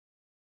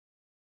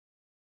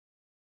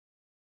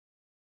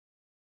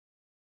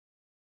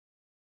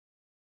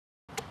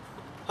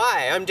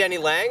Hi, I'm Denny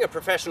Lang, a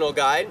professional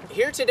guide,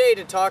 here today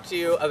to talk to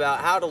you about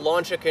how to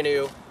launch a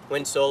canoe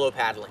when solo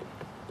paddling.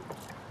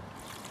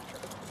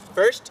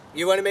 First,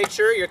 you want to make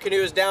sure your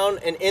canoe is down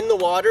and in the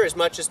water as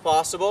much as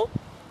possible.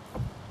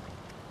 I'm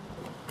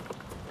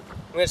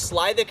going to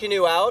slide the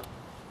canoe out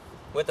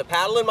with a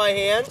paddle in my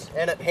hand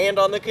and a hand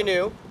on the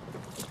canoe.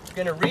 I'm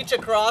going to reach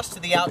across to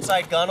the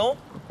outside gunnel.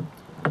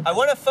 I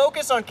want to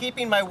focus on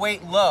keeping my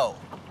weight low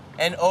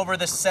and over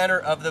the center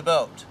of the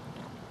boat.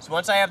 So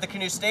once I have the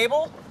canoe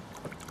stable,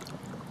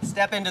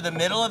 step into the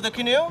middle of the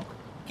canoe,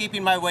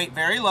 keeping my weight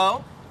very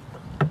low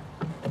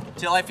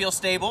until I feel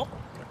stable.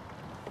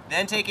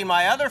 Then taking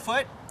my other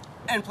foot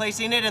and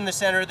placing it in the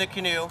center of the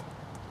canoe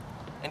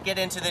and get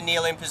into the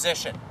kneeling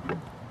position.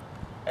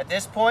 At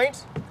this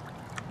point,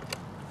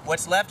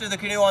 what's left of the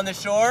canoe on the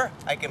shore,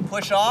 I can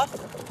push off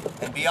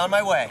and be on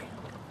my way.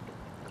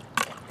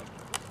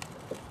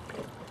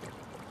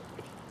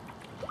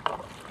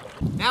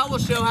 Now we'll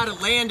show how to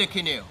land a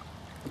canoe.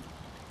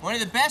 One of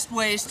the best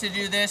ways to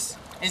do this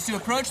is to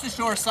approach the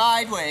shore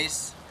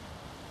sideways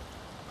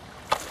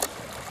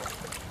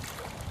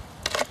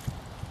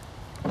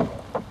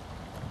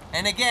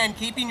and again,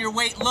 keeping your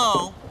weight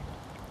low,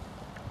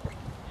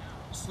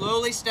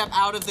 slowly step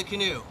out of the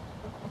canoe.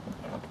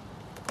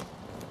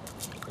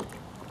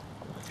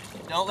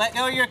 Don't let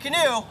go of your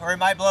canoe or it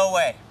might blow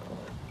away.